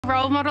A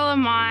role model of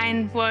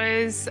mine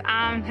was,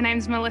 her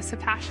name's Melissa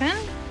Passion.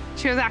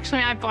 She was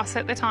actually my boss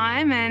at the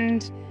time,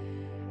 and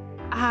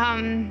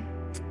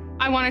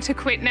I wanted to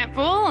quit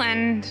netball,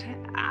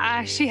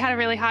 and she had a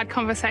really hard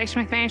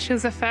conversation with me, and she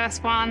was the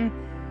first one.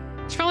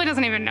 She probably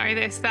doesn't even know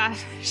this, that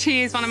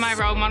she is one of my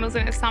role models,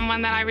 and it's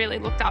someone that I really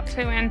looked up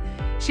to, and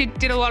she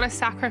did a lot of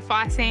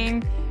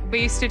sacrificing.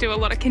 We used to do a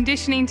lot of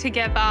conditioning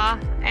together,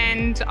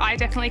 and I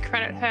definitely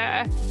credit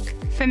her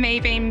for me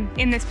being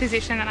in this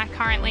position that I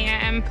currently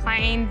am,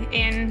 playing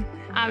in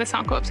the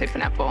Suncorp Super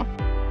Netball.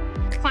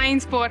 Playing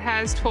sport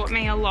has taught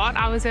me a lot.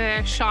 I was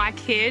a shy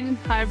kid.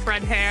 I have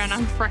red hair and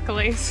I'm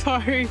freckly, so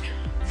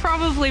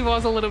probably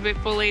was a little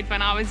bit bullied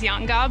when I was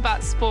younger,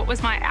 but sport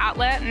was my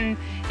outlet and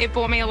it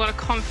brought me a lot of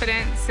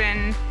confidence,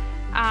 and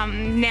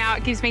now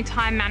it gives me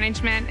time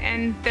management,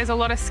 and there's a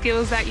lot of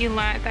skills that you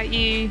learnt that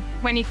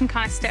when you can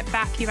kind of step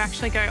back, you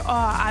actually go,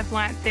 oh, I've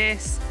learnt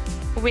this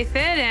with it.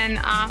 And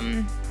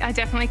I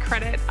definitely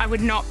credit, I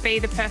would not be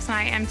the person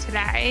I am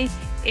today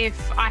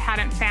if I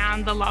hadn't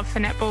found the love for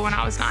netball when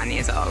I was 9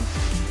 years old.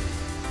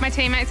 My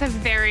teammates are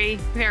very,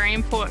 very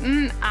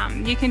important.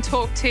 You can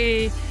talk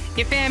to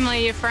your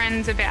family, your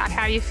friends about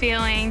how you're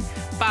feeling,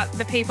 but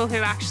the people who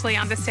actually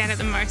understand it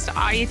the most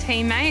are your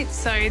teammates.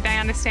 So they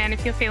understand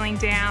if you're feeling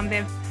down,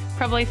 they've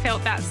probably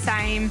felt that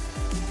same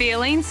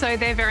feeling, so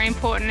they're very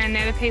important, and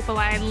they're the people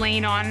I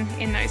lean on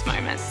in those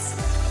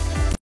moments.